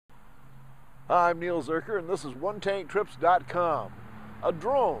Hi, I'm Neil Zerker, and this is OneTankTrips.com. A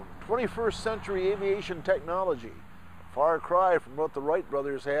drone, 21st century aviation technology. A far cry from what the Wright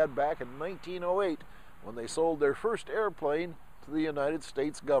brothers had back in 1908 when they sold their first airplane to the United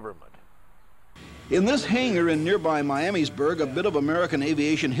States government. In this hangar in nearby Miamisburg, a bit of American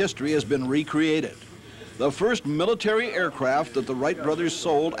aviation history has been recreated. The first military aircraft that the Wright brothers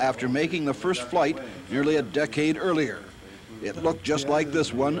sold after making the first flight nearly a decade earlier. It looked just like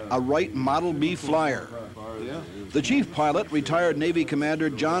this one, a Wright Model B Flyer. The chief pilot, retired Navy Commander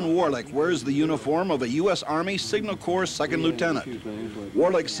John Warlick, wears the uniform of a U.S. Army Signal Corps second lieutenant.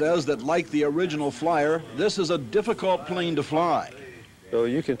 Warlick says that like the original Flyer, this is a difficult plane to fly. So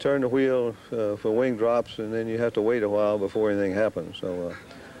you can turn the wheel for wing drops, and then you have to wait a while before anything happens.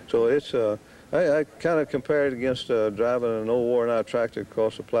 So it's I kind of compare it against driving an old worn-out tractor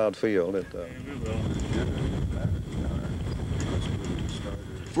across a plowed field.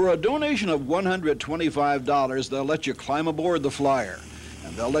 For a donation of $125, they'll let you climb aboard the Flyer,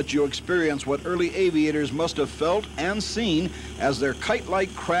 and they'll let you experience what early aviators must have felt and seen as their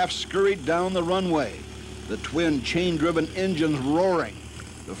kite-like craft scurried down the runway. The twin chain-driven engines roaring,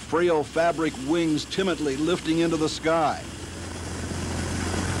 the frail fabric wings timidly lifting into the sky.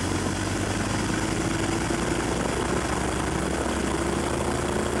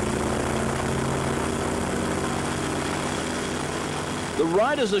 The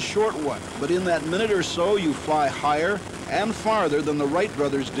ride is a short one, but in that minute or so you fly higher and farther than the Wright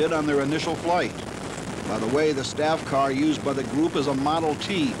brothers did on their initial flight. By the way, the staff car used by the group is a Model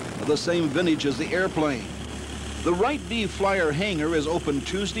T of the same vintage as the airplane. The Wright B Flyer hangar is open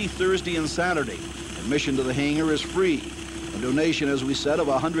Tuesday, Thursday, and Saturday. Admission to the hangar is free. A donation, as we said, of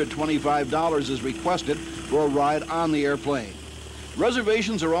 $125 is requested for a ride on the airplane.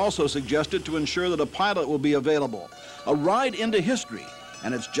 Reservations are also suggested to ensure that a pilot will be available. A ride into history,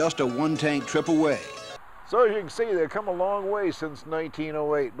 and it's just a one-tank trip away. So as you can see, they've come a long way since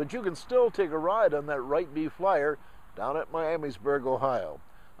 1908, but you can still take a ride on that Wright B Flyer down at Miamisburg, Ohio.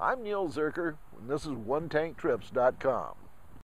 I'm Neil Zerker, and this is OneTankTrips.com.